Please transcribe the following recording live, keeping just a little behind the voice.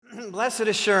Blessed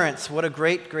assurance. What a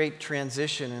great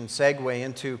transition and segue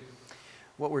into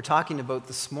what we're talking about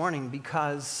this morning,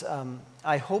 because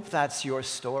I hope that's your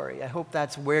story. I hope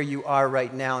that's where you are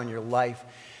right now in your life.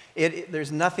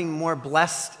 There's nothing more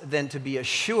blessed than to be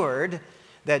assured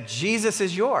that Jesus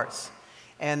is yours,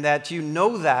 and that you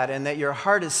know that, and that your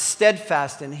heart is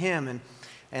steadfast in Him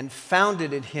and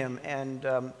founded in Him.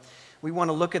 And we want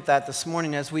to look at that this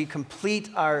morning as we complete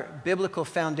our Biblical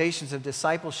Foundations of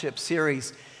Discipleship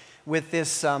series with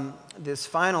this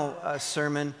final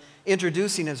sermon,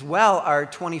 introducing as well our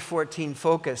 2014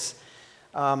 focus.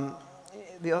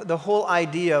 The whole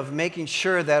idea of making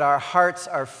sure that our hearts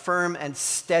are firm and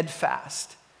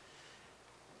steadfast.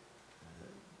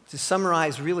 To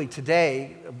summarize really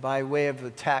today, by way of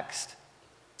the text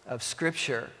of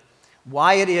Scripture,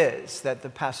 why it is that the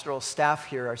pastoral staff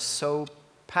here are so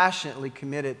passionately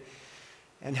committed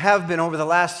and have been over the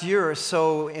last year or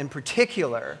so in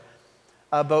particular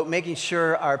about making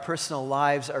sure our personal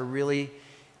lives are really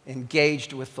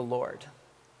engaged with the Lord,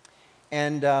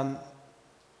 and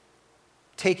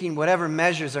taking whatever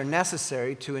measures are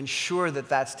necessary to ensure that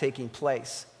that's taking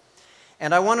place.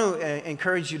 And I want to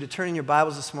encourage you to turn in your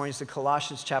Bibles this morning to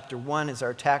Colossians chapter 1 as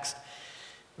our text.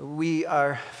 We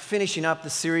are finishing up the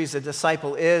series A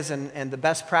Disciple Is and the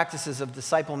best practices of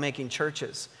disciple-making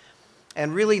churches.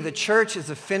 And really, the church is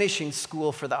a finishing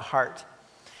school for the heart.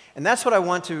 And that's what I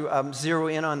want to zero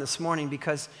in on this morning,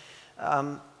 because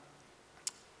on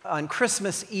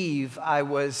Christmas Eve, I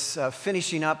was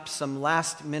finishing up some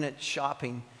last-minute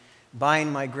shopping, buying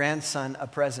my grandson a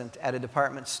present at a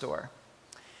department store.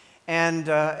 And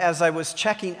as I was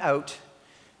checking out,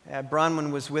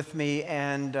 Bronwyn was with me,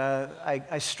 and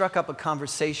I struck up a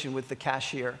conversation with the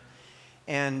cashier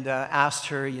and asked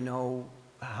her,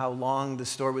 how long the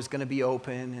store was going to be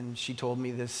open, and she told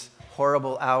me this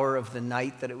horrible hour of the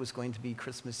night that it was going to be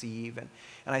Christmas Eve. And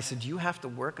I said, do you have to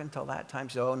work until that time?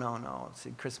 She said, oh, no. I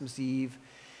said, Christmas Eve,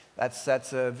 that's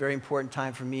a very important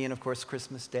time for me, and of course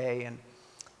Christmas Day,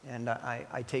 and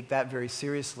I take that very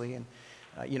seriously. And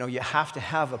you have to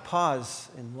have a pause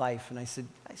in life. And I said,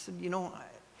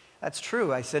 that's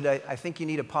true. I said, I think you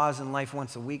need a pause in life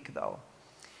once a week, though.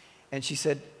 And she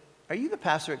said, are you the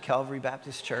pastor at Calvary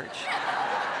Baptist Church?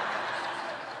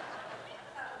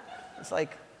 It's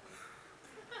like,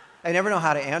 I never know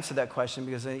how to answer that question,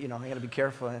 because I got to be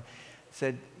careful. And I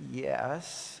said,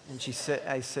 yes. And she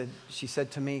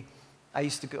said to me, I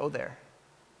used to go there.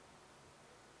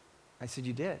 I said,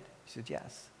 you did? She said,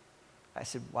 yes. I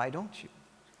said, why don't you?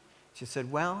 She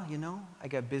said, well, I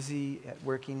got busy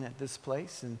working at this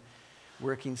place and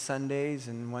working Sundays,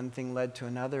 and one thing led to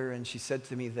another. And she said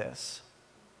to me this,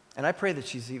 and I pray that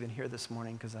she's even here this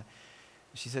morning, because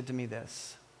she said to me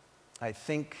this: I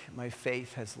think my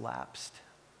faith has lapsed.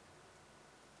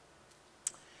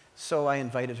 So I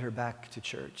invited her back to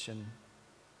church and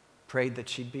prayed that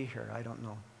she'd be here. I don't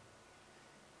know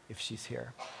if she's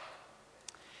here.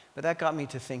 But that got me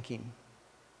to thinking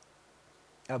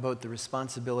about the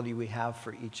responsibility we have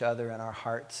for each other and our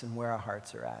hearts and where our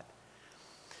hearts are at.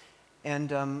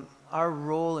 And our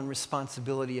role and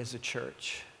responsibility as a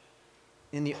church,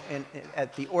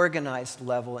 at the organized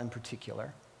level in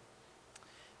particular,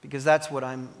 because that's what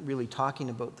I'm really talking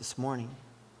about this morning.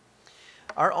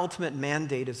 Our ultimate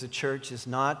mandate as a church is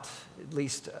not, at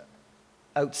least,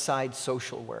 outside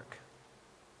social work.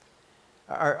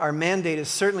 Our mandate is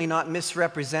certainly not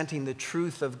misrepresenting the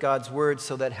truth of God's word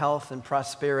so that health and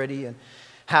prosperity and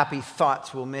happy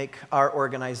thoughts will make our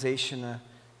organization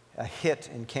a hit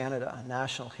in Canada, a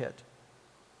national hit.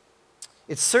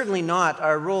 It's certainly not,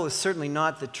 our role is certainly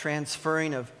not the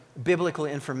transferring of biblical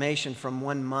information from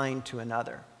one mind to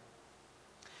another.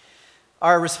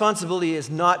 Our responsibility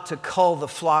is not to cull the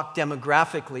flock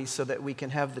demographically so that we can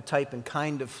have the type and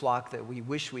kind of flock that we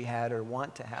wish we had or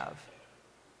want to have.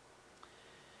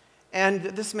 And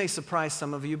this may surprise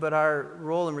some of you, but our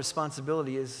role and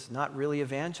responsibility is not really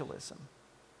evangelism.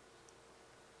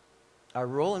 Our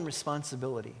role and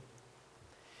responsibility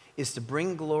is to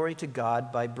bring glory to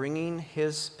God by bringing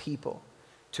His people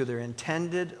to their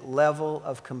intended level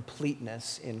of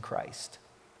completeness in Christ.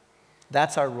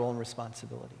 That's our role and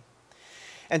responsibility.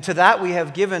 And to that we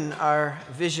have given our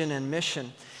vision and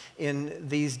mission in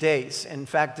these days. In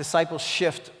fact, Disciple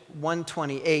Shift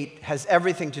 128 has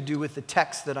everything to do with the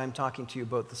text that I'm talking to you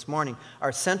about this morning,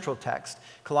 our central text,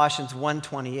 Colossians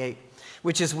 1:28,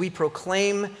 which is, we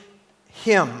proclaim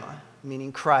Him,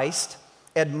 meaning Christ,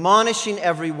 admonishing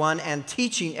everyone and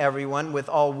teaching everyone with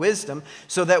all wisdom,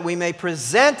 so that we may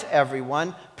present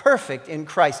everyone perfect in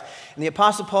Christ. And the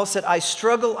Apostle Paul said, I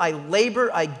struggle, I labor,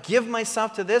 I give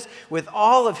myself to this with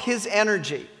all of his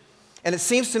energy. And it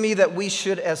seems to me that we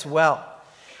should as well.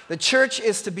 The church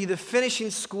is to be the finishing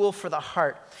school for the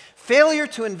heart. Failure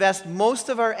to invest most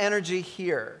of our energy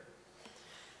here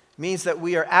means that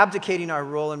we are abdicating our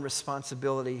role and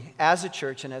responsibility as a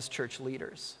church and as church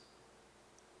leaders.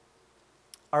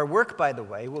 Our work, by the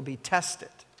way, will be tested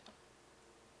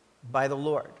by the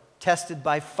Lord, tested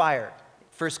by fire.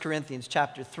 1 Corinthians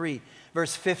chapter 3,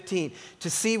 verse 15, to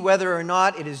see whether or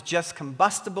not it is just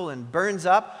combustible and burns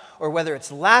up, or whether it's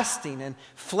lasting and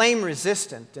flame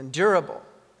resistant and durable.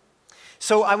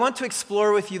 So I want to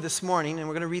explore with you this morning, and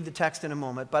we're going to read the text in a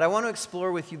moment, but I want to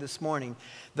explore with you this morning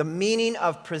the meaning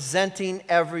of presenting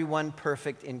everyone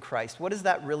perfect in Christ. What does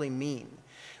that really mean?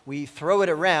 We throw it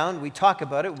around, we talk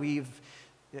about it, we've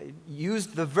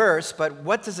used the verse, but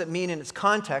what does it mean in its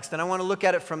context? And I want to look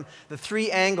at it from the three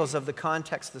angles of the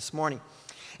context this morning.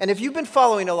 And if you've been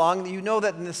following along, you know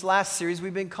that in this last series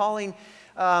we've been calling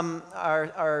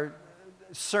our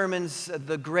sermons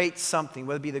the great something,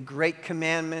 whether it be the Great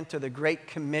Commandment or the Great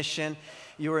Commission.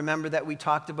 You remember that we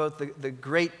talked about the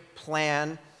great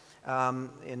plan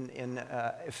in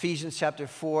Ephesians chapter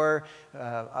 4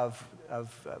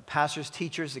 of pastors,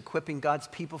 teachers, equipping God's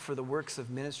people for the works of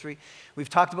ministry. We've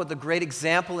talked about the great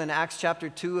example in Acts chapter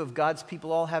 2 of God's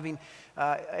people all having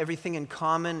everything in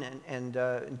common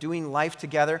and doing life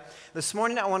together. This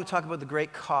morning I want to talk about the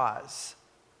great cause.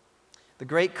 The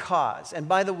great cause. And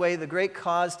by the way, the great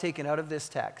cause taken out of this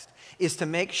text is to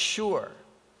make sure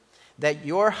that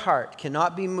your heart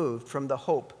cannot be moved from the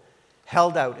hope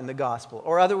held out in the gospel.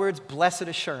 Or other words, blessed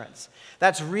assurance.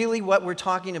 That's really what we're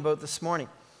talking about this morning.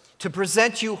 To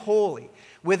present you holy,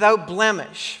 without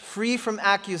blemish, free from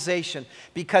accusation,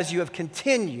 because you have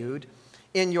continued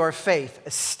in your faith,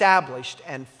 established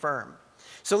and firm.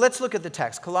 So let's look at the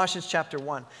text, Colossians chapter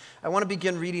 1. I want to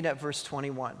begin reading at verse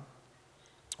 21.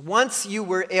 Once you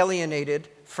were alienated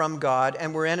from God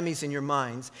and were enemies in your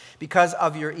minds because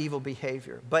of your evil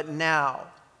behavior. But now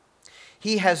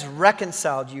he has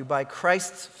reconciled you by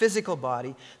Christ's physical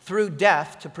body through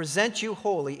death to present you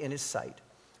holy in his sight,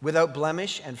 without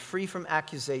blemish and free from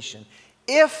accusation,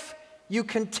 if you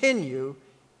continue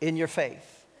in your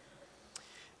faith.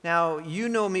 Now, you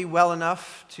know me well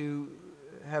enough to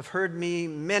have heard me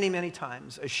many, many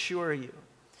times assure you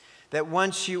that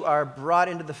once you are brought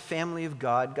into the family of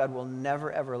God, God will never,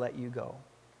 ever let you go.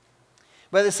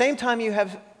 But at the same time, you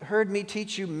have heard me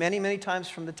teach you many, many times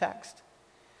from the text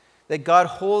that God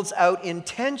holds out in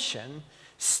tension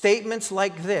statements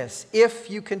like this, if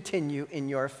you continue in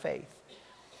your faith.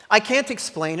 I can't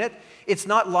explain it. It's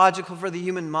not logical for the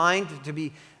human mind to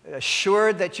be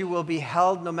assured that you will be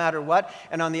held no matter what,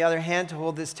 and on the other hand, to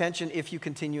hold this tension if you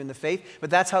continue in the faith, but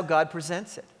that's how God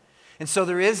presents it. And so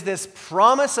there is this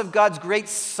promise of God's great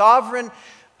sovereign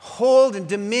hold and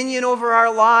dominion over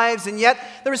our lives, and yet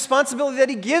the responsibility that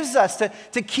he gives us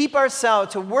to keep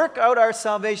ourselves, to work out our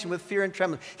salvation with fear and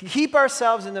trembling, to keep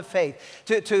ourselves in the faith,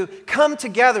 to come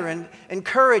together and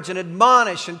encourage and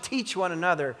admonish and teach one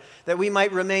another that we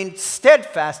might remain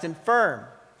steadfast and firm.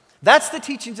 That's the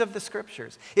teachings of the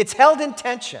Scriptures. It's held in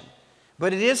tension,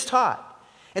 but it is taught.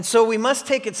 And so we must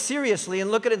take it seriously and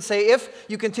look at it and say, if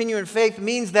you continue in faith,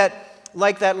 means that,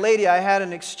 like that lady I had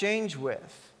an exchange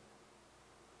with,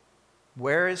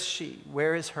 where is she?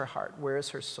 Where is her heart? Where is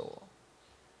her soul?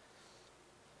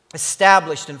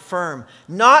 Established and firm,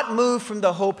 not moved from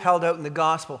the hope held out in the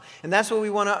gospel. And that's what we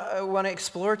want to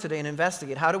explore today and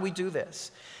investigate. How do we do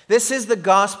this? This is the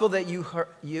gospel that you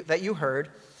heard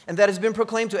and that has been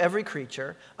proclaimed to every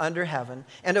creature under heaven,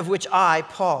 and of which I,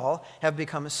 Paul, have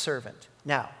become a servant.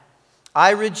 Now,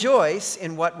 I rejoice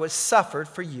in what was suffered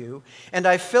for you, and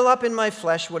I fill up in my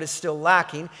flesh what is still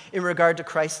lacking in regard to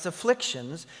Christ's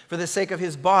afflictions for the sake of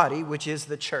his body, which is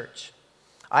the church.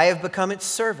 I have become its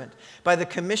servant by the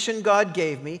commission God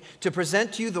gave me to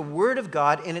present to you the word of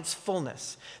God in its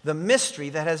fullness, the mystery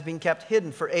that has been kept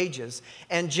hidden for ages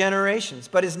and generations,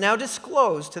 but is now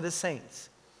disclosed to the saints.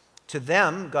 To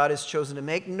them, God has chosen to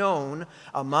make known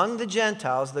among the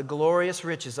Gentiles the glorious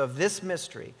riches of this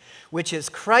mystery, which is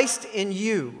Christ in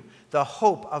you, the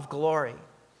hope of glory.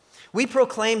 We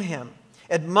proclaim him,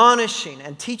 admonishing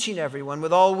and teaching everyone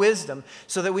with all wisdom,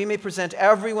 so that we may present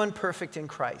everyone perfect in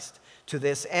Christ. To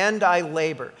this end I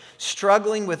labor,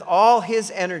 struggling with all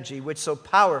his energy, which so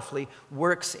powerfully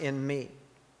works in me.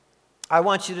 I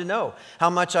want you to know how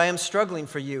much I am struggling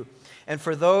for you and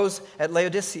for those at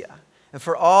Laodicea, and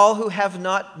for all who have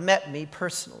not met me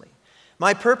personally.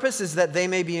 My purpose is that they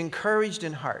may be encouraged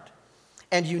in heart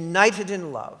and united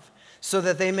in love, so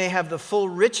that they may have the full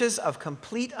riches of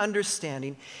complete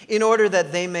understanding, in order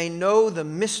that they may know the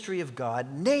mystery of God,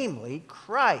 namely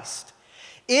Christ,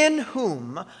 in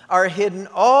whom are hidden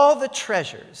all the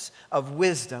treasures of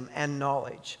wisdom and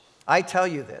knowledge. I tell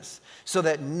you this, so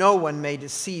that no one may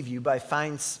deceive you by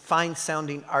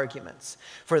fine-sounding arguments.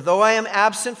 For though I am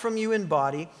absent from you in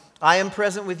body, I am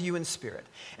present with you in spirit,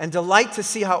 and delight to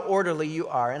see how orderly you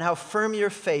are and how firm your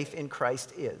faith in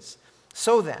Christ is.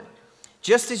 So then,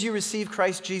 just as you receive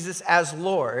Christ Jesus as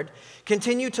Lord,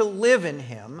 continue to live in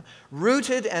him,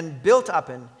 rooted and built up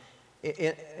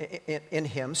in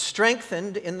him,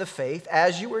 strengthened in the faith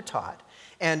as you were taught,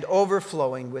 and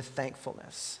overflowing with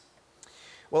thankfulness.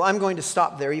 Well, I'm going to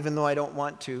stop there, even though I don't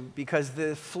want to, because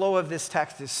the flow of this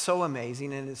text is so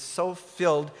amazing and is so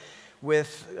filled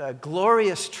with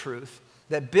glorious truth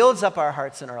that builds up our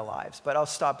hearts and our lives. But I'll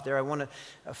stop there. I want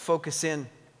to focus in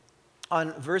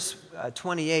on verse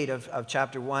 28 of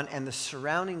chapter 1 and the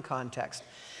surrounding context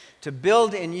to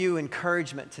build in you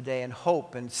encouragement today and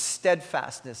hope and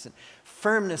steadfastness and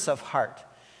firmness of heart.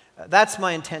 That's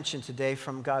my intention today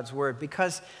from God's word,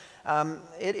 because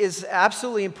it is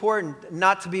absolutely important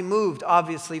not to be moved,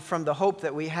 obviously, from the hope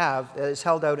that we have that is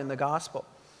held out in the gospel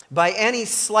by any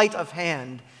sleight of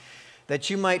hand that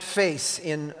you might face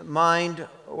in mind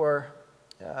or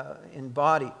in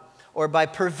body, or by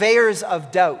purveyors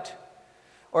of doubt,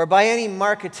 or by any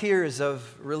marketeers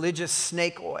of religious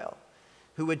snake oil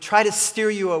who would try to steer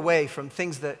you away from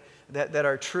things that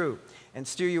are true and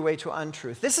steer you away to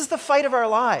untruth. This is the fight of our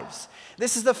lives.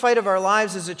 This is the fight of our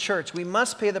lives as a church. We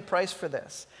must pay the price for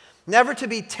this. Never to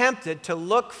be tempted to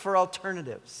look for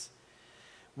alternatives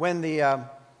when the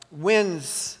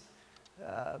winds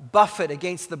buffet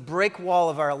against the break wall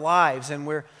of our lives and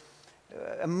we're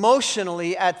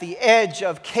emotionally at the edge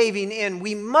of caving in.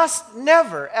 We must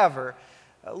never, ever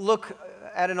look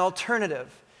at an alternative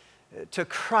to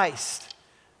Christ,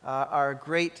 our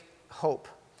great hope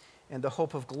and the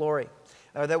hope of glory.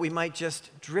 Or that we might just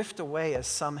drift away as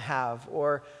some have,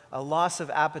 or a loss of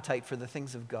appetite for the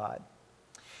things of God.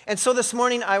 And so this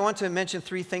morning I want to mention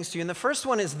three things to you. And the first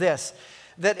one is this,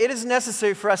 that it is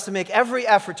necessary for us to make every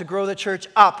effort to grow the church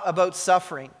up about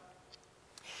suffering.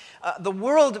 The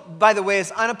world, by the way,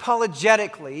 is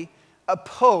unapologetically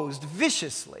opposed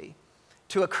viciously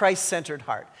to a Christ-centered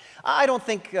heart. I don't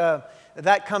think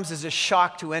that comes as a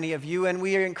shock to any of you, and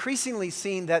we are increasingly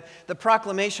seeing that the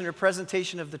proclamation or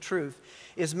presentation of the truth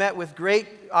is met with great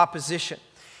opposition.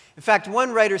 In fact,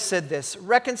 one writer said this: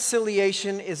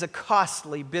 reconciliation is a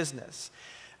costly business.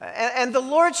 And the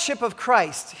lordship of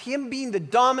Christ, him being the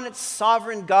dominant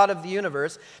sovereign God of the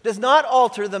universe, does not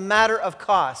alter the matter of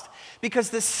cost, because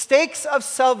the stakes of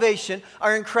salvation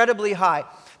are incredibly high.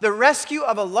 The rescue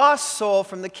of a lost soul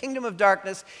from the kingdom of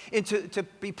darkness to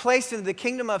be placed into the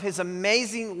kingdom of his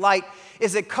amazing light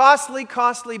is a costly,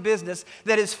 costly business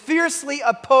that is fiercely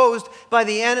opposed by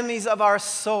the enemies of our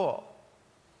soul.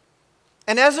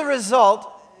 And as a result,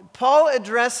 Paul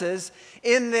addresses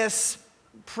in this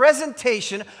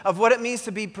presentation of what it means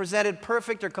to be presented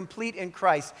perfect or complete in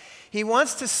Christ, he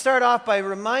wants to start off by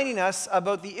reminding us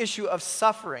about the issue of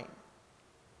suffering.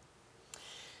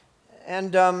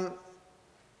 And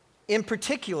in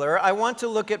particular, I want to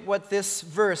look at what this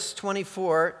verse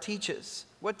 24 teaches.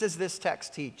 What does this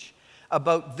text teach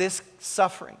about this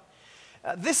suffering?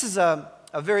 This is a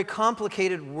very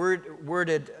complicated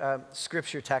worded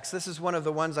scripture text. This is one of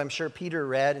the ones I'm sure Peter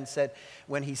read and said,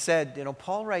 when he said,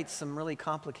 Paul writes some really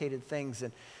complicated things,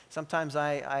 and sometimes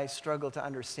I struggle to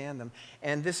understand them.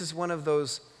 And this is one of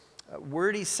those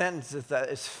wordy sentences that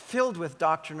is filled with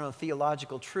doctrinal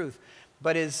theological truth,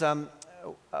 but is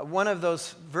one of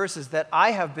those verses that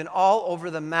I have been all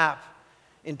over the map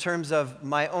in terms of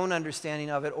my own understanding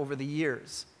of it over the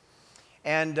years.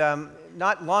 And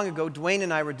not long ago, Dwayne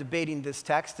and I were debating this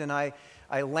text, and I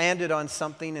landed on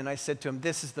something, and I said to him,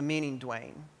 this is the meaning,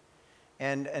 Dwayne.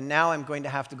 And now I'm going to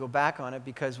have to go back on it,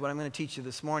 because what I'm going to teach you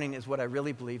this morning is what I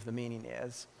really believe the meaning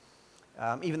is.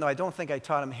 Even though I don't think I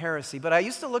taught him heresy. But I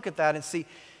used to look at that and see,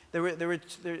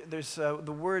 there's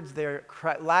the words there,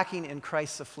 lacking in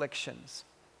Christ's afflictions.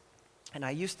 And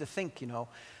I used to think,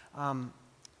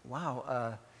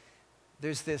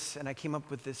 there's this, and I came up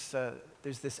with this,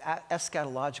 there's this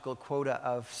eschatological quota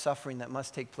of suffering that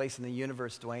must take place in the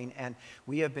universe, Dwayne, and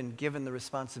we have been given the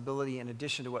responsibility, in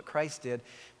addition to what Christ did,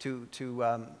 to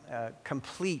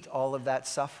complete all of that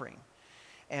suffering.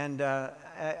 And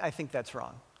I think that's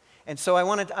wrong. And so I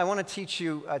want to teach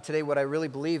you today what I really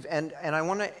believe, and I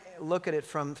want to look at it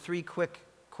from three quick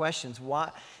questions.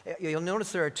 Why? You'll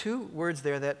notice there are two words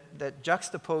there that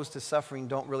juxtaposed to suffering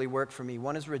don't really work for me.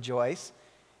 One is rejoice,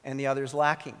 and the other is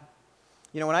lacking.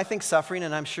 When I think suffering,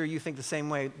 and I'm sure you think the same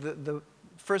way, the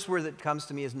first word that comes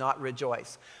to me is not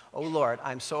rejoice. Oh Lord,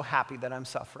 I'm so happy that I'm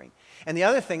suffering. And the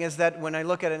other thing is that when I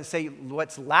look at it and say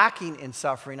what's lacking in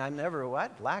suffering, I'm never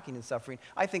lacking in suffering.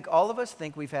 I think all of us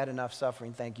think we've had enough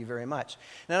suffering, thank you very much.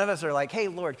 None of us are like, hey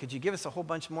Lord, could you give us a whole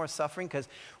bunch more suffering? Because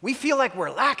we feel like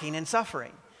we're lacking in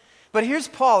suffering. But here's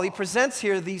Paul. He presents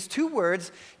here these two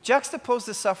words juxtaposed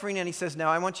to suffering, and he says, now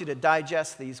I want you to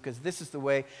digest these because this is the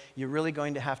way you're really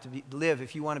going to have to live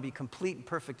if you want to be complete and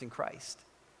perfect in Christ.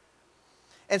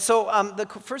 And so the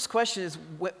first question is,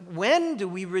 when do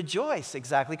we rejoice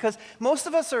exactly? Because most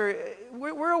of us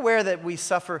we're aware that we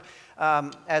suffer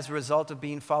as a result of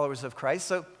being followers of Christ.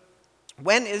 So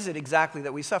when is it exactly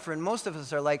that we suffer? And most of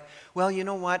us are like, well, you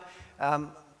know what?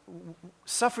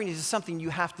 Suffering is something you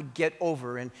have to get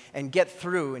over and get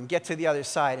through and get to the other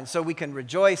side. And so we can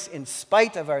rejoice in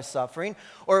spite of our suffering,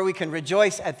 or we can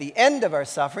rejoice at the end of our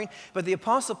suffering. But the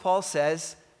Apostle Paul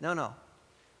says, no.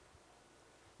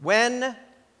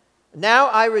 Now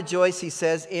I rejoice, he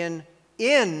says, in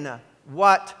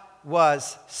what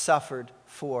was suffered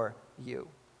for you.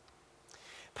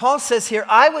 Paul says here,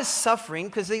 I was suffering,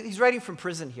 because he's writing from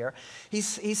prison here.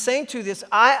 He's saying to this,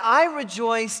 I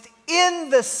rejoiced in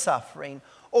the suffering,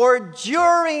 or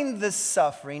during the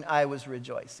suffering, I was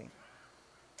rejoicing.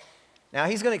 Now,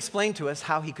 he's going to explain to us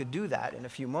how he could do that in a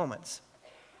few moments,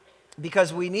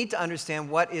 because we need to understand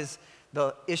what is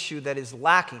the issue that is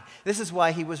lacking. This is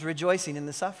why he was rejoicing in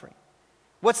the suffering.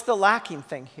 What's the lacking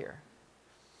thing here?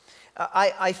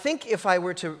 I think if I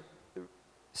were to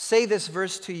say this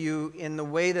verse to you in the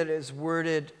way that it is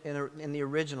worded in the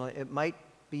original, it might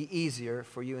be easier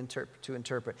for you to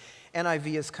interpret.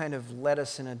 NIV has kind of led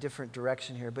us in a different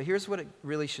direction here, but here's what it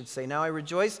really should say. Now I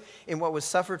rejoice in what was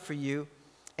suffered for you,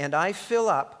 and I fill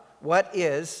up what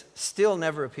is, still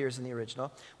never appears in the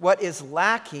original, what is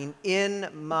lacking in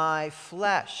my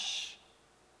flesh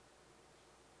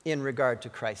in regard to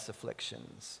Christ's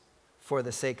afflictions for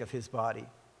the sake of his body,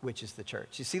 which is the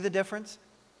church. You see the difference?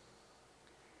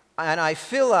 And I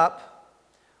fill up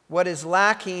what is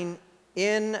lacking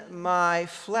in my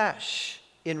flesh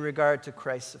in regard to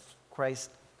Christ's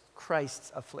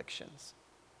afflictions.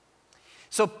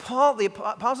 So the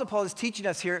Apostle Paul is teaching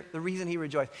us here the reason he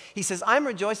rejoiced. He says, I'm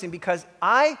rejoicing because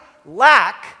I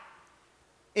lack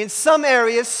in some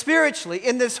areas spiritually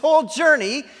in this whole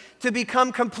journey to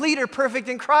become complete or perfect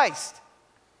in Christ.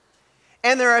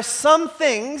 And there are some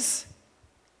things,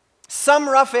 some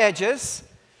rough edges,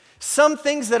 some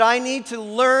things that I need to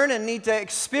learn and need to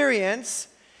experience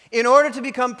in order to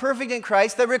become perfect in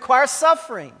Christ that require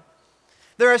suffering.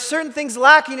 There are certain things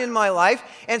lacking in my life,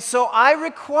 and so I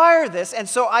require this. And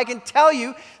so I can tell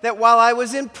you that while I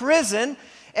was in prison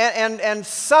and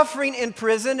suffering in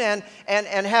prison and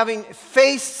having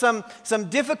faced some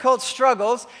difficult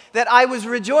struggles, that I was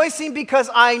rejoicing because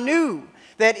I knew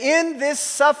that in this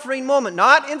suffering moment,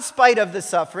 not in spite of the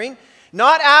suffering,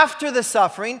 not after the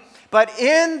suffering, but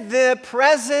in the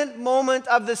present moment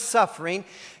of the suffering,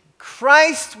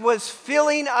 Christ was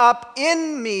filling up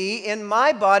in me, in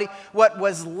my body, what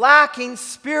was lacking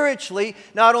spiritually,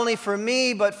 not only for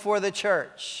me, but for the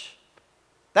church.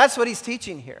 That's what he's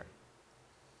teaching here.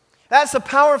 That's a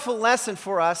powerful lesson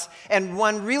for us, and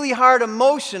one really hard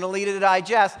emotionally to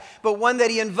digest, but one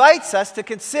that he invites us to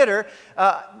consider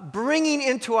bringing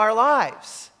into our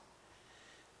lives.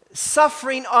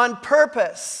 Suffering on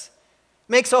purpose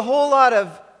makes a whole lot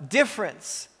of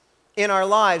difference in our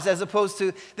lives, as opposed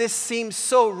to this seems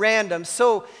so random,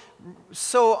 so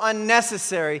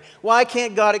unnecessary. Why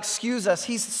can't God excuse us?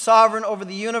 He's sovereign over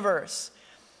the universe.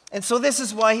 And so this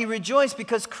is why he rejoiced,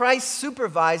 because Christ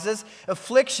supervises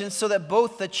afflictions so that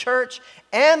both the church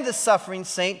and the suffering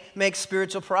saint make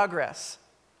spiritual progress.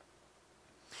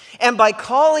 And by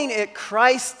calling it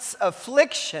Christ's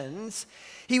afflictions,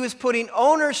 he was putting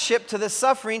ownership to the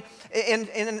suffering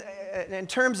in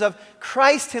terms of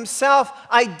Christ himself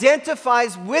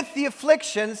identifies with the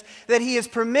afflictions that he is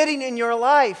permitting in your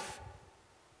life.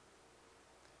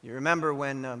 You remember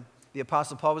when the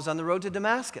Apostle Paul was on the road to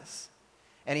Damascus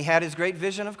and he had his great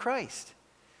vision of Christ.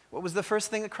 What was the first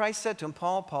thing that Christ said to him?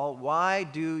 Paul, why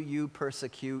do you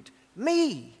persecute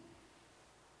me?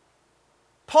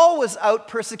 Paul was out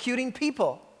persecuting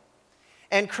people,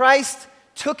 and Christ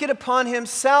took it upon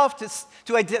himself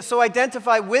to so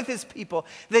identify with his people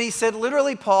that he said,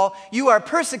 literally, Paul, you are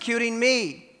persecuting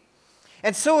me.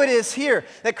 And so it is here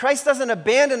that Christ doesn't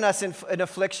abandon us in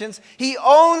afflictions. He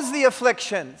owns the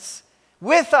afflictions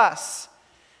with us,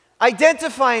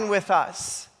 identifying with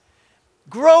us,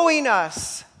 growing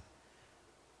us,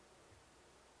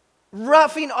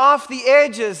 roughing off the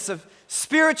edges of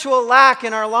spiritual lack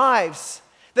in our lives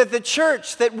That the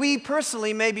church, that we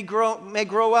personally may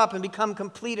grow up and become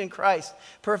complete in Christ,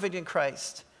 perfect in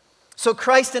Christ. So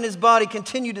Christ and his body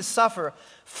continue to suffer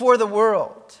for the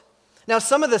world. Now,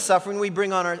 some of the suffering we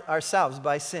bring on ourselves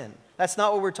by sin. That's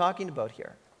not what we're talking about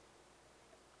here.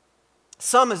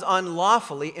 Some is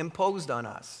unlawfully imposed on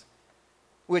us,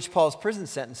 which Paul's prison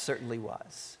sentence certainly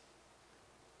was.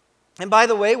 And by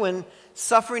the way, when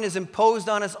suffering is imposed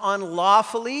on us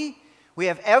unlawfully, we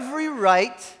have every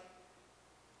right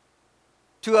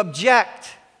to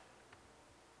object,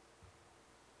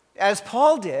 as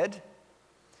Paul did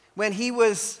when he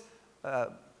was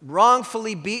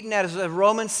wrongfully beaten as a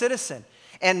Roman citizen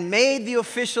and made the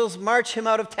officials march him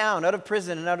out of town, out of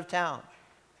prison and out of town.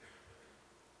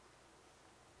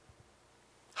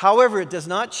 However, it does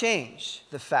not change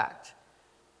the fact,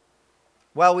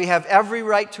 while we have every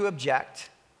right to object,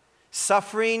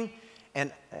 suffering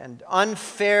and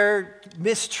unfair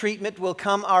mistreatment will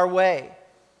come our way.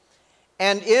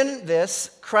 And in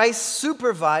this, Christ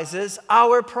supervises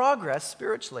our progress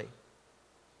spiritually.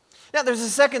 Now, there's a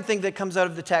second thing that comes out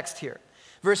of the text here.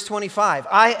 Verse 25,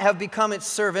 I have become its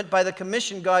servant by the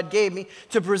commission God gave me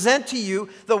to present to you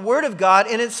the word of God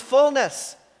in its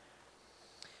fullness.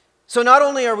 So not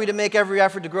only are we to make every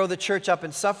effort to grow the church up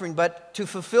in suffering, but to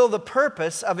fulfill the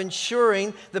purpose of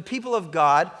ensuring the people of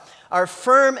God are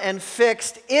firm and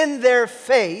fixed in their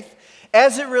faith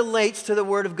as it relates to the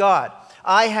word of God.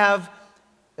 I have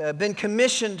been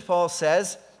commissioned, Paul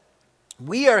says,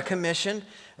 we are commissioned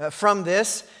from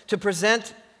this to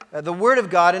present the Word of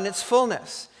God in its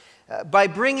fullness by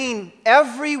bringing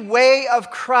every way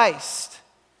of Christ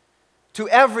to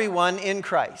everyone in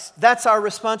Christ. That's our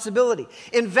responsibility.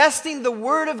 Investing the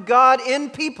Word of God in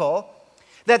people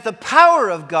that the power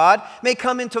of God may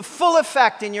come into full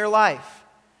effect in your life.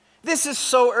 This is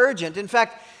so urgent. In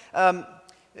fact,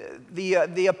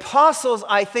 the apostles,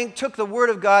 I think, took the Word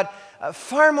of God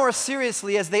far more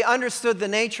seriously as they understood the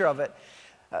nature of it.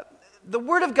 The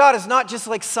Word of God is not just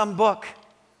like some book.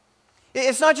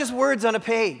 It's not just words on a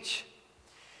page.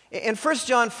 In 1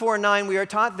 John 4:9, we are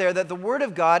taught there that the Word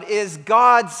of God is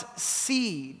God's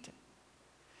seed.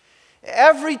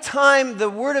 Every time the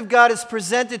Word of God is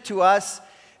presented to us,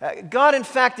 God, in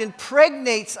fact,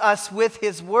 impregnates us with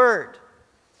His Word,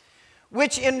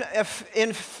 which in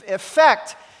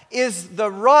effect is the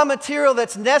raw material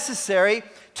that's necessary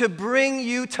to bring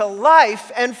you to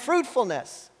life and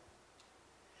fruitfulness.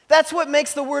 That's what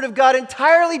makes the Word of God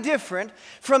entirely different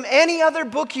from any other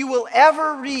book you will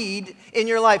ever read in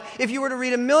your life. If you were to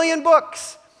read 1,000,000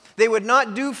 books, they would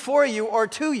not do for you or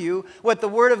to you what the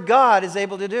Word of God is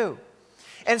able to do.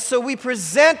 And so we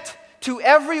present to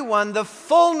everyone the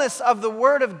fullness of the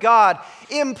Word of God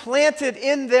implanted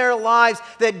in their lives,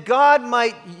 that God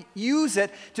might use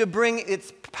it to bring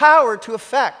its power to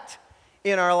effect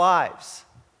in our lives.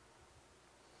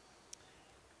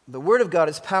 The Word of God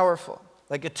is powerful,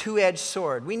 like a two-edged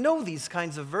sword. We know these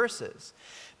kinds of verses.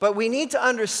 But we need to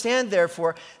understand,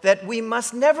 therefore, that we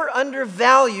must never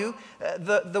undervalue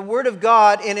the Word of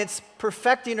God in its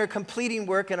perfecting or completing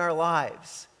work in our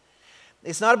lives.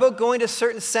 It's not about going to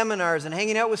certain seminars and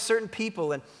hanging out with certain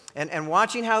people and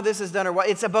watching how this is done.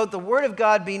 It's about the Word of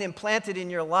God being implanted in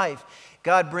your life.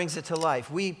 God brings it to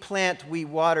life. We plant, we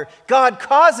water. God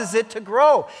causes it to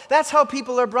grow. That's how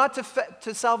people are brought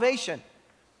to salvation.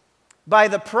 By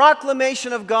the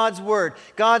proclamation of God's Word.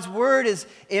 God's Word is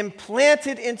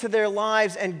implanted into their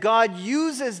lives, and God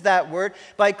uses that Word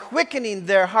by quickening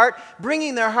their heart,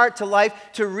 bringing their heart to life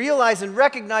to realize and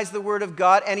recognize the Word of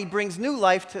God, and He brings new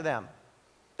life to them.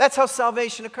 That's how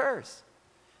salvation occurs.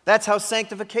 That's how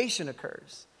sanctification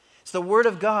occurs. It's the Word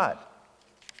of God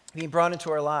being brought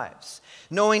into our lives.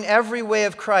 Knowing every way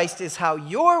of Christ is how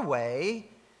your way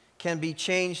can be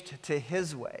changed to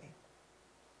His way.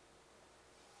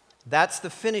 That's the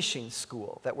finishing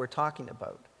school that we're talking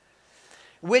about,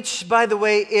 which, by the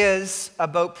way, is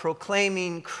about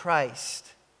proclaiming Christ.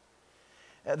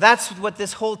 That's what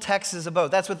this whole text is about.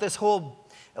 That's what this whole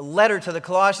letter to the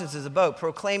Colossians is about,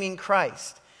 proclaiming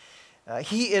Christ.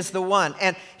 He is the one.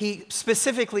 And he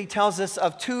specifically tells us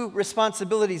of two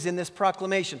responsibilities in this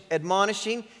proclamation: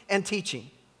 admonishing and teaching.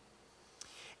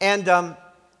 And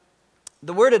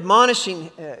the word admonishing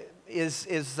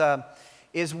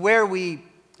is where we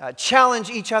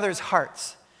challenge each other's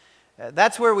hearts.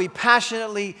 That's where we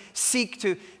passionately seek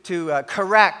to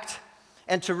correct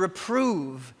and to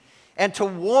reprove and to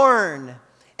warn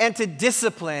and to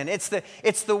discipline. It's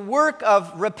the work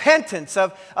of repentance,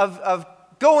 of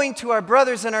going to our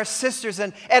brothers and our sisters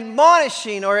and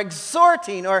admonishing or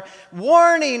exhorting or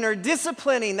warning or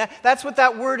disciplining. That's what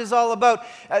that word is all about,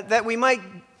 that we might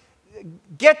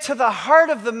get to the heart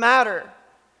of the matter.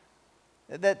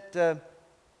 that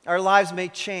our lives may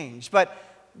change. But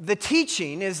the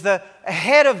teaching is the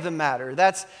head of the matter.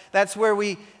 That's where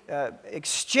we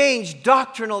exchange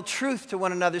doctrinal truth to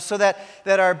one another so that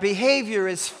our behavior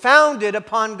is founded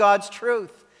upon God's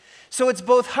truth. So it's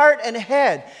both heart and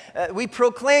head. We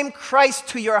proclaim Christ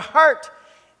to your heart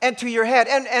and to your head,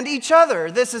 and each other.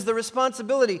 This is the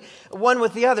responsibility, one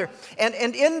with the other. And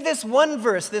in this one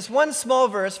verse, this one small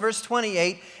verse, verse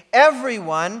 28,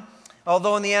 everyone,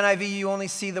 although in the NIV you only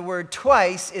see the word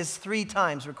twice, is 3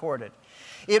 times recorded.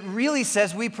 It really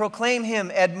says we proclaim him,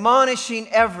 admonishing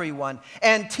everyone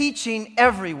and teaching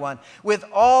everyone with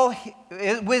all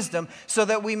wisdom, so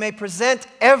that we may present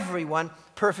everyone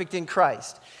perfect in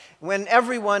Christ. When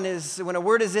a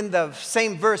word is in the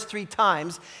same verse 3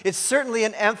 times, it's certainly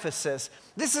an emphasis.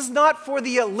 This is not for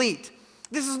the elite.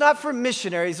 This is not for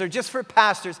missionaries or just for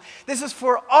pastors. This is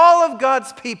for all of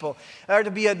God's people to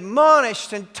be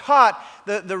admonished and taught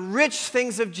the rich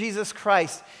things of Jesus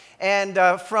Christ, and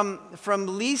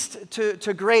from least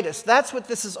to greatest. That's what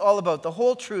this is all about, the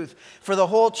whole truth for the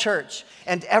whole church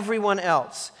and everyone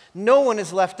else. No one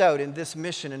is left out in this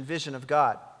mission and vision of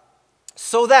God,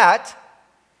 so that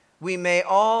we may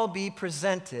all be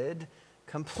presented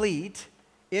complete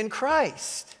in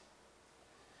Christ.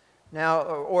 Now,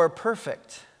 or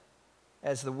perfect,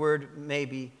 as the word may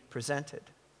be presented,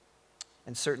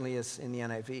 and certainly is in the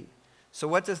NIV. So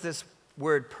what does this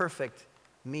word perfect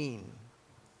mean?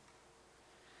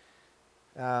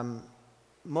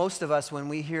 Most of us, when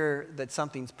we hear that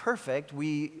something's perfect,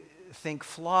 we think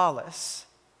flawless,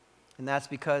 and that's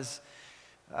because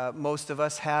most of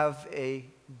us have a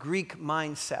Greek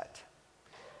mindset.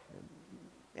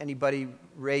 Anybody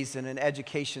raised in an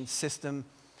education system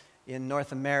in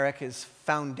North America is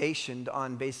foundationed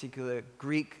on basically a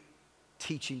Greek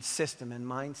teaching system and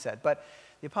mindset. But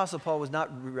the Apostle Paul was not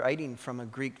writing from a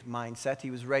Greek mindset.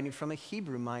 He was writing from a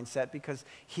Hebrew mindset because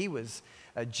he was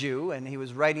a Jew, and he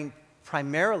was writing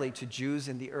primarily to Jews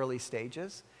in the early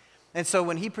stages. And so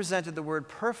when he presented the word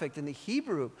perfect in the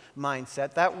Hebrew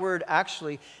mindset, that word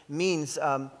actually means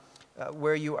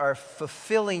where you are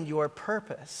fulfilling your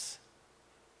purpose.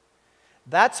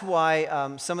 That's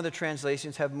why some of the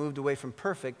translations have moved away from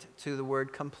perfect to the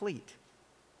word complete.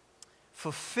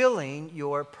 Fulfilling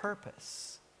your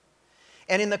purpose.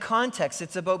 And in the context,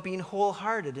 it's about being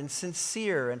wholehearted and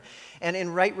sincere and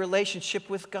in right relationship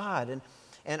with God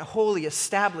and wholly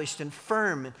established and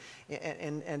firm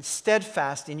and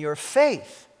steadfast in your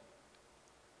faith.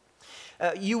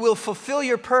 You will fulfill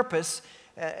your purpose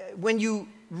when you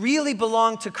really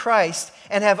belong to Christ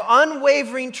and have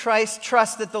unwavering trust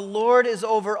that the Lord is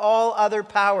over all other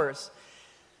powers.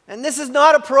 And this is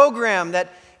not a program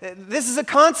this is a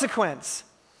consequence.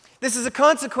 This is a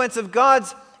consequence of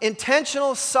God's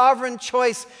intentional, sovereign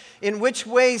choice in which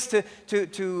ways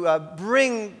to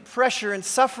bring pressure and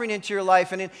suffering into your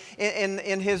life, and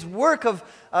in his work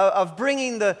of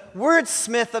bringing the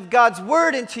wordsmith of God's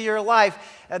word into your life.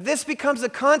 This becomes a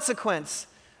consequence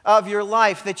of your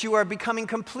life, that you are becoming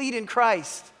complete in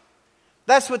Christ.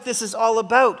 That's what this is all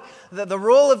about. The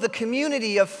role of the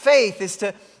community of faith is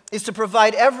to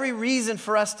provide every reason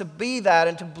for us to be that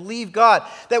and to believe God,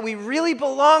 that we really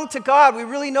belong to God. We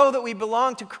really know that we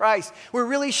belong to Christ. We're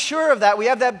really sure of that. We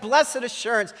have that blessed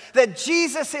assurance that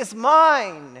Jesus is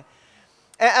mine.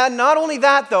 And not only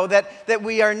that, though, that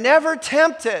we are never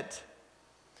tempted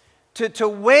to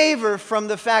waver from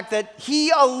the fact that He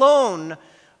alone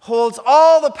holds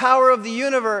all the power of the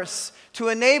universe to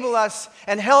enable us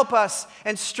and help us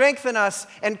and strengthen us,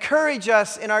 encourage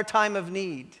us in our time of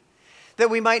need,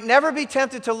 that we might never be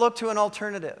tempted to look to an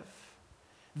alternative.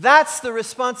 That's the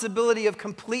responsibility of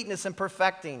completeness and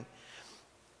perfecting.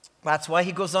 That's why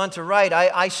he goes on to write,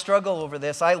 I struggle over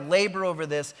this, I labor over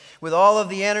this with all of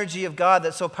the energy of God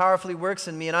that so powerfully works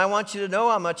in me, and I want you to know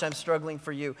how much I'm struggling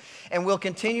for you, and will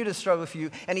continue to struggle for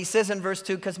you. And he says in verse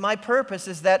 2, because my purpose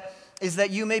is that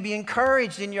you may be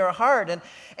encouraged in your heart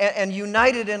and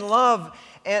united in love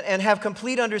and have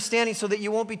complete understanding, so that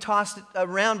you won't be tossed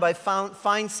around by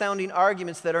fine-sounding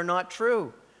arguments that are not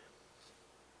true.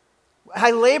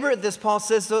 I labor at this, Paul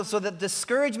says, so that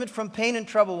discouragement from pain and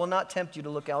trouble will not tempt you to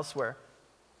look elsewhere.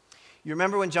 You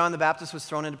remember when John the Baptist was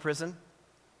thrown into prison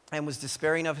and was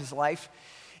despairing of his life?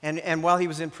 And while he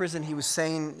was in prison, he was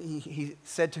saying, he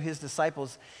said to his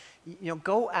disciples,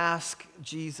 go ask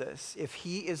Jesus if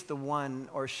he is the one,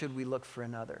 or should we look for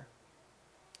another?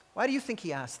 Why do you think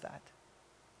he asked that?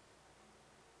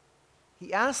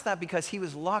 He asked that because he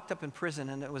was locked up in prison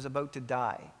and was about to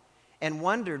die, and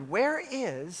wondered, where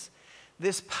is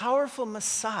this powerful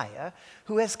Messiah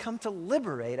who has come to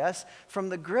liberate us from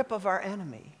the grip of our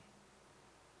enemy?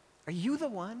 Are you the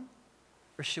one?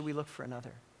 or should we look for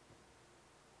another?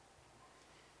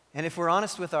 And if we're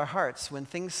honest with our hearts, when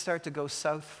things start to go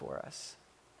south for us,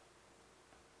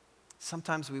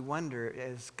 sometimes we wonder,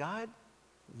 has God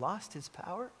lost his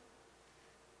power?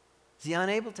 Is he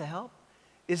unable to help?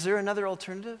 Is there another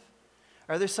alternative?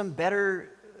 Are there some better,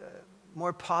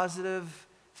 more positive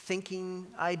thinking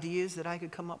ideas that I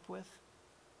could come up with?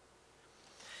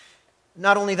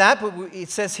 Not only that, but it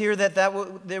says here that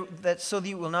so that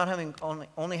you will not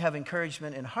only have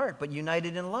encouragement in heart, but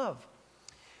united in love.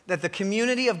 That the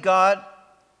community of God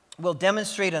will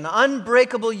demonstrate an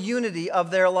unbreakable unity of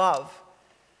their love.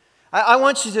 I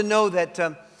want you to know that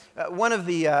one of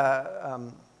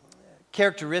the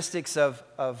characteristics of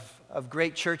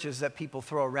great churches that people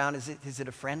throw around is it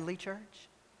a friendly church?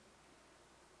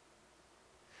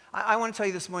 I want to tell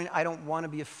you this morning, I don't want to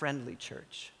be a friendly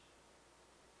church.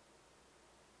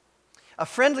 A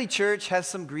friendly church has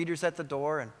some greeters at the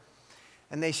door,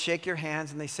 and they shake your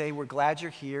hands and they say, we're glad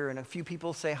you're here. And a few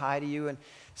people say hi to you, and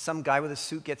some guy with a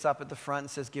suit gets up at the front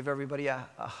and says, give everybody a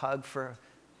hug for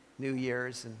New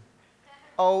Year's. And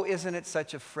oh, isn't it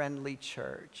such a friendly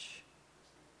church?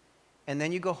 And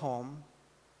then you go home,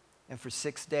 and for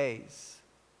 6 days,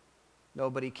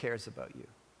 nobody cares about you.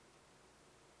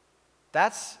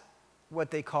 That's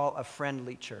what they call a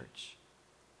friendly church.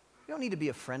 You don't need to be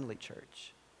a friendly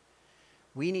church.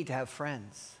 We need to have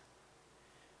friends.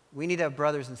 We need to have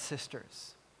brothers and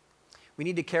sisters. We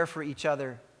need to care for each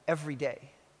other every day.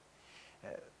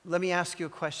 Let me ask you a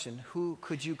question. Who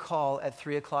could you call at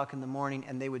 3 o'clock in the morning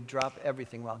and they would drop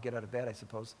everything, well, get out of bed, I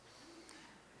suppose,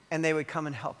 and they would come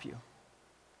and help you?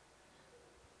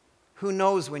 Who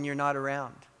knows when you're not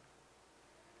around?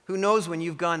 Who knows when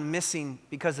you've gone missing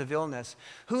because of illness?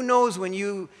 Who knows when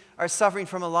you are suffering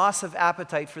from a loss of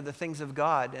appetite for the things of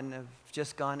God and have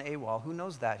just gone AWOL? Who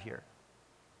knows that here?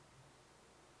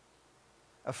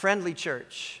 A friendly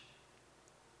church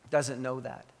doesn't know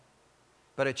that.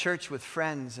 But a church with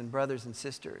friends and brothers and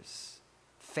sisters,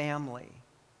 family,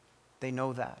 they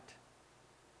know that.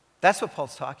 That's what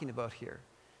Paul's talking about here,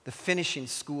 the finishing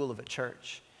school of a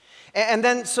church. And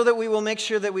then so that we will make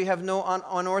sure that we have no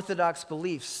unorthodox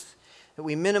beliefs, that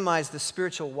we minimize the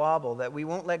spiritual wobble, that we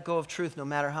won't let go of truth no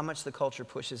matter how much the culture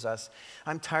pushes us.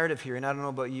 I'm tired of hearing, I don't know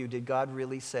about you, did God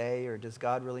really say, or does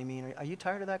God really mean? Are you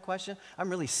tired of that question? I'm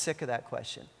really sick of that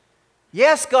question.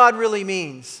 Yes, God really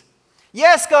means.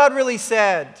 Yes, God really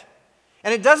said.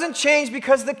 And it doesn't change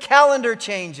because the calendar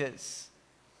changes.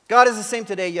 God is the same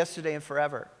today, yesterday, and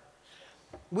forever.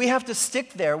 We have to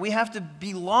stick there. We have to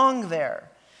belong there.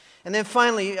 And then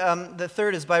finally, the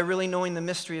third is by really knowing the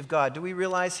mystery of God. Do we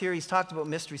realize here, he's talked about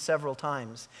mystery several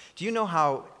times. Do you know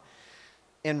how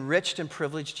enriched and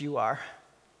privileged you are?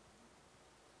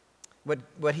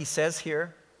 What he says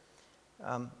here,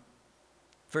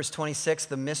 verse 26,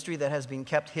 the mystery that has been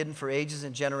kept hidden for ages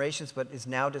and generations, but is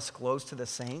now disclosed to the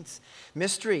saints.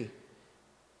 Mystery,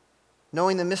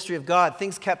 knowing the mystery of God,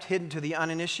 things kept hidden to the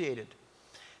uninitiated.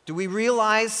 Do we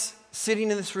realize, sitting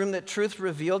in this room, that truth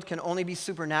revealed can only be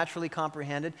supernaturally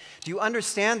comprehended? Do you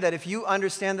understand that if you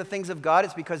understand the things of God,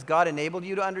 it's because God enabled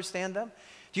you to understand them?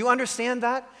 Do you understand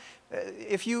that?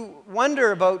 If you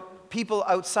wonder about people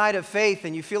outside of faith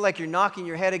and you feel like you're knocking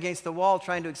your head against the wall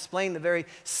trying to explain the very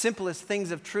simplest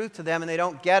things of truth to them and they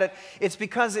don't get it, it's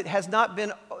because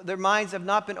their minds have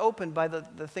not been opened by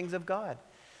the things of God.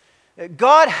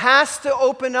 God has to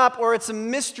open up, or it's a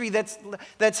mystery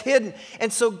that's hidden.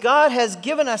 And so God has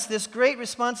given us this great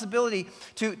responsibility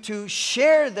to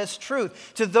share this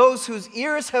truth to those whose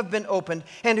ears have been opened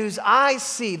and whose eyes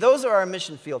see. Those are our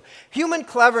mission field. Human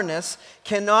cleverness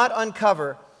cannot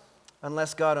uncover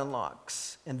unless God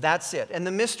unlocks. And that's it. And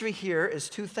the mystery here is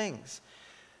two things.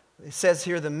 It says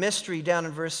here the mystery down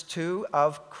in verse 2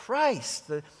 of Christ.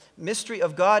 The mystery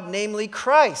of God, namely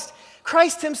Christ.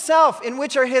 Christ himself, in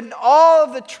which are hidden all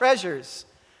of the treasures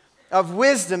of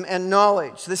wisdom and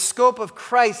knowledge. The scope of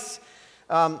Christ's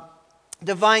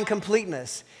divine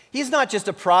completeness. He's not just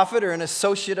a prophet or an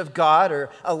associate of God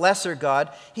or a lesser God.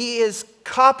 He is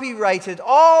copyrighted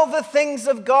all the things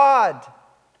of God.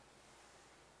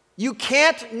 You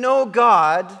can't know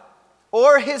God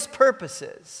or his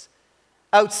purposes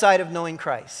outside of knowing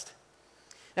Christ.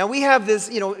 Now we have this,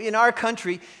 in our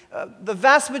country, the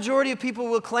vast majority of people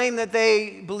will claim that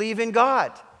they believe in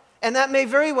God. And that may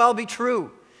very well be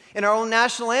true. In our own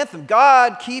national anthem,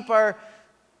 God keep our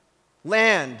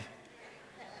land.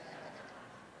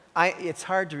 It's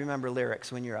hard to remember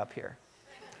lyrics when you're up here.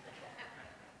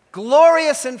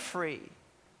 Glorious and free.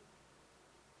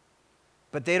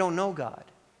 But they don't know God.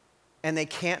 And they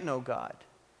can't know God.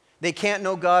 They can't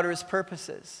know God or his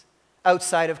purposes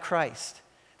outside of Christ.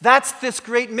 That's this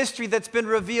great mystery that's been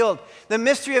revealed. The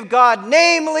mystery of God,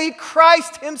 namely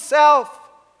Christ himself.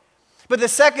 But the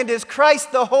second is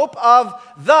Christ, the hope of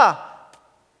the,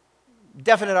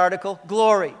 definite article,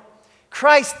 glory.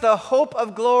 Christ, the hope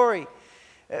of glory.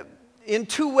 In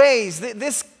two ways,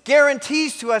 this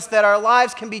guarantees to us that our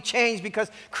lives can be changed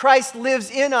because Christ lives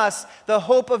in us, the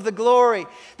hope of the glory,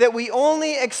 that we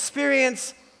only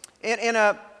experience in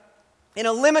a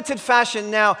limited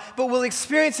fashion now, but we'll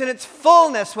experience in its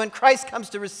fullness when Christ comes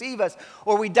to receive us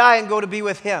or we die and go to be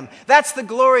with him. That's the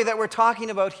glory that we're talking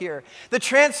about here. The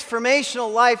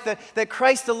transformational life that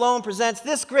Christ alone presents,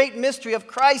 this great mystery of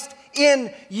Christ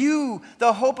in you,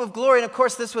 the hope of glory. And of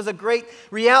course, this was a great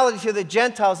reality to the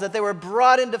Gentiles, that they were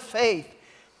brought into faith.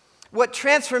 What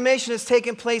transformation has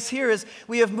taken place here is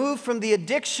we have moved from the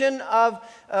addiction of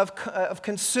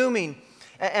consuming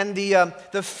and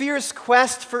the fierce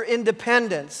quest for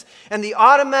independence and the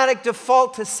automatic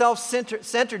default to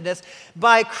self-centeredness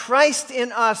by Christ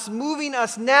in us, moving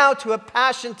us now to a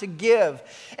passion to give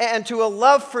and to a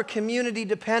love for community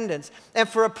dependence and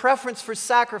for a preference for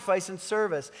sacrifice and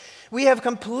service. We have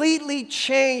completely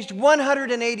changed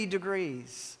 180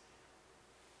 degrees.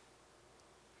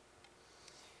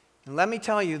 And let me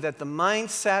tell you that the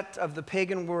mindset of the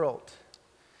pagan world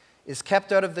is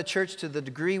kept out of the church to the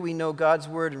degree we know God's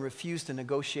word and refuse to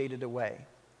negotiate it away.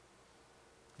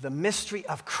 The mystery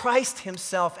of Christ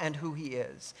himself and who he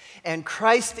is, and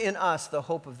Christ in us, the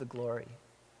hope of the glory.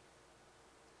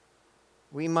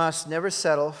 We must never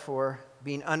settle for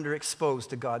being underexposed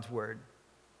to God's word.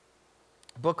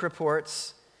 Book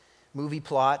reports, movie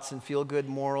plots, and feel-good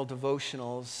moral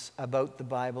devotionals about the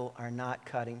Bible are not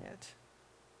cutting it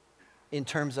in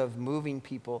terms of moving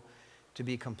people to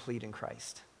be complete in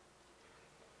Christ.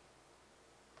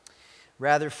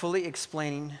 Rather, fully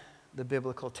explaining the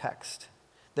biblical text.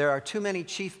 There are too many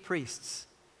chief priests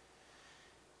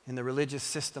in the religious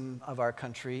system of our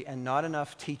country and not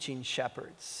enough teaching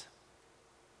shepherds.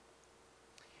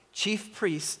 Chief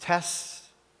priests test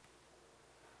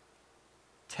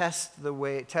the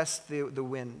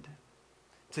wind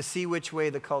to see which way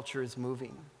the culture is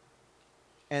moving,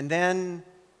 and then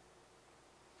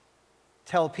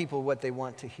tell people what they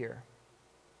want to hear,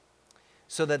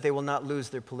 so that they will not lose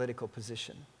their political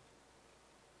position.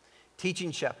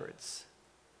 Teaching shepherds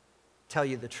tell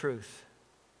you the truth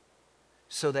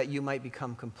so that you might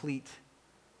become complete,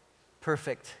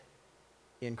 perfect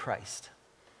in Christ.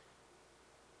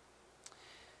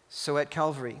 So at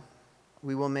Calvary,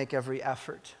 we will make every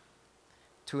effort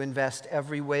to invest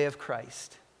every way of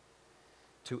Christ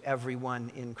to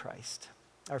everyone in Christ.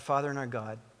 Our Father and our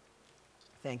God,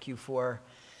 thank you for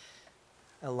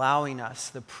allowing us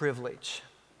the privilege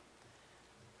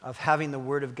of having the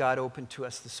Word of God open to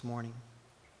us this morning,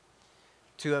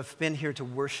 to have been here to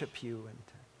worship you and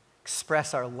to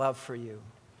express our love for you,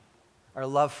 our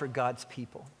love for God's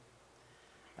people.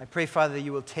 I pray, Father, that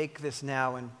you will take this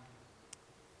now and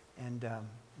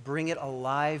bring it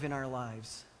alive in our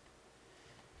lives,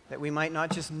 that we might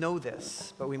not just know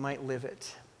this, but we might live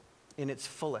it in its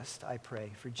fullest, I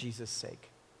pray, for Jesus' sake.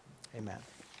 Amen.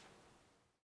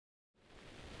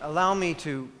 Allow me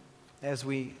to, as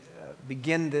we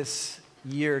begin this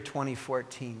year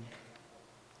 2014,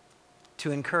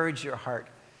 to encourage your heart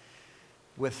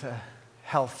with a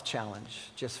health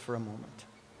challenge just for a moment.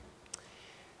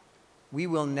 We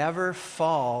will never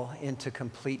fall into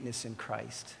completeness in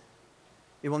Christ.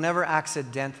 It will never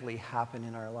accidentally happen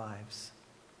in our lives.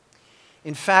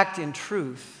 In fact, in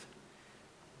truth,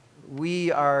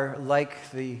 we are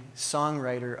like the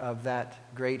songwriter of that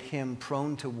great hymn,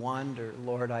 prone to wander,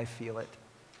 Lord, I feel it.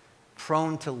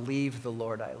 Prone to leave the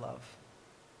Lord I love.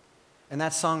 And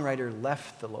that songwriter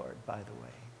left the Lord, by the way.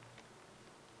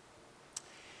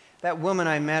 That woman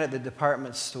I met at the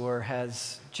department store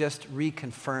has just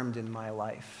reconfirmed in my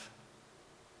life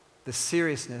the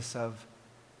seriousness of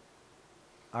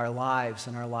our lives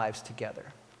and our lives together.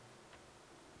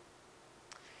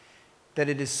 That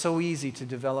it is so easy to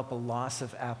develop a loss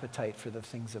of appetite for the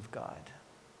things of God.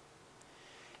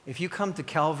 If you come to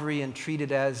Calvary and treat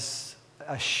it as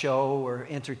a show or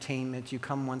entertainment, you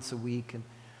come once a week and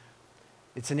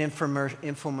it's an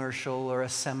infomercial or a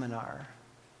seminar,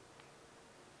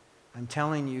 I'm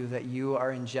telling you that you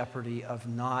are in jeopardy of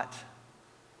not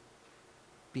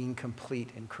being complete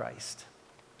in Christ.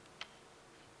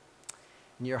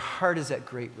 And your heart is at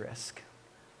great risk.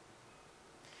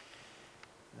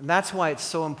 And that's why it's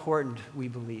so important, we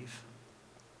believe,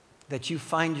 that you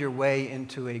find your way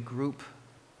into a group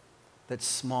that's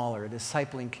smaller, a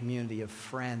discipling community of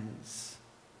friends,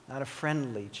 not a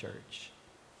friendly church,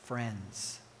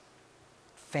 friends,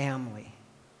 family,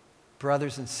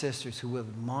 brothers and sisters who will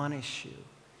admonish you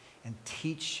and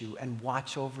teach you and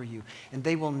watch over you. And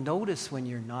they will notice when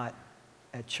you're not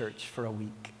at church for a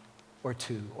week or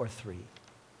 2 or 3.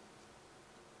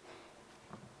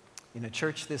 In a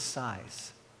church this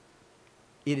size,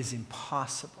 it is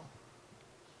impossible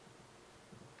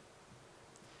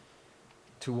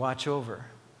to watch over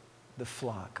the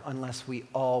flock unless we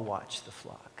all watch the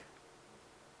flock.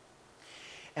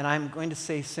 And I'm going to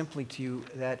say simply to you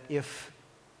that if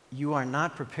you are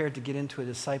not prepared to get into a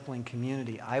discipling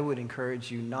community, I would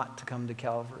encourage you not to come to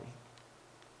Calvary.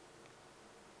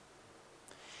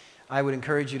 I would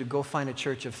encourage you to go find a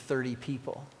church of 30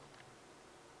 people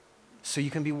so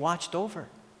you can be watched over.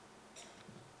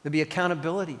 There'll be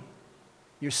accountability.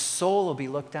 Your soul will be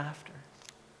looked after.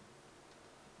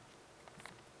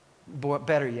 But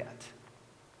better yet,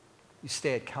 you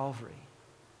stay at Calvary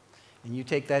and you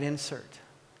take that insert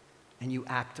and you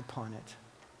act upon it.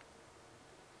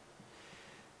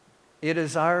 It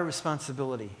is our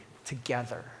responsibility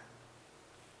together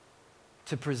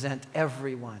to present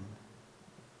everyone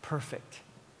perfect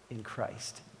in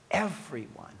Christ.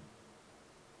 Everyone.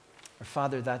 Our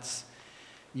Father, that's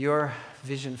your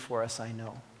vision for us, I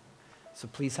know. So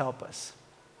please help us.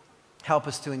 Help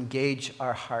us to engage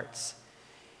our hearts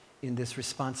in this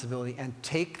responsibility and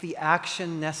take the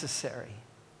action necessary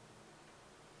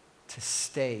to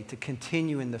stay, to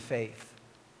continue in the faith,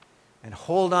 and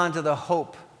hold on to the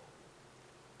hope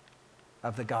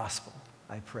of the gospel,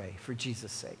 I pray, for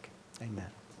Jesus' sake.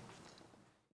 Amen.